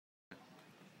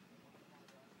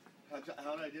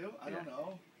How'd I do? I don't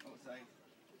know. What was I?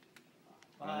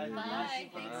 Bye. Bye.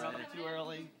 Bye. Too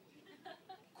early.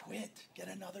 Quit. Get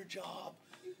another job.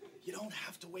 You don't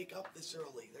have to wake up this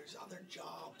early. There's other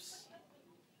jobs.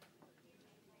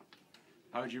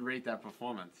 How would you rate that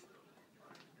performance?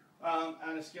 On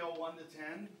a scale of 1 to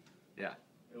 10, Yeah.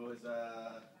 it was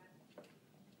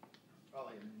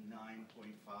probably a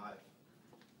 9.5.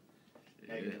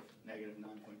 Negative 9.5.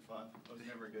 I was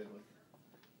never good with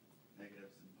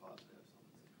negatives and positives.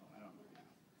 I don't know.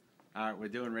 All right, we're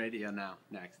doing radio now.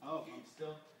 Next. Oh, I'm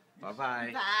still. Bye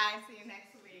bye. Bye. See you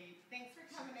next week. Thanks for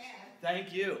coming in.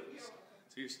 Thank you.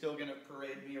 So you're still gonna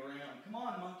parade me around? Come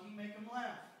on, monkey, make them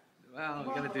laugh. Well,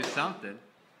 we're gonna do something.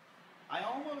 I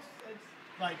almost said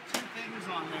like 2 things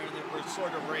on there that were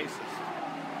sort of racist,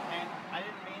 and I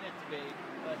didn't mean it to be,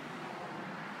 but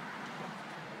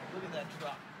look at that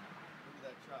truck. Look at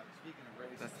that truck. Speaking of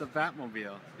racist. That's the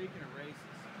Batmobile. Speaking of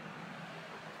racist,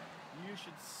 you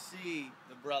should see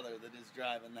the brother that is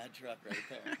driving that truck right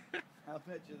there. I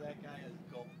bet you that guy has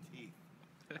gold teeth.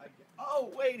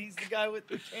 Oh, wait, he's the guy with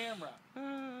the camera.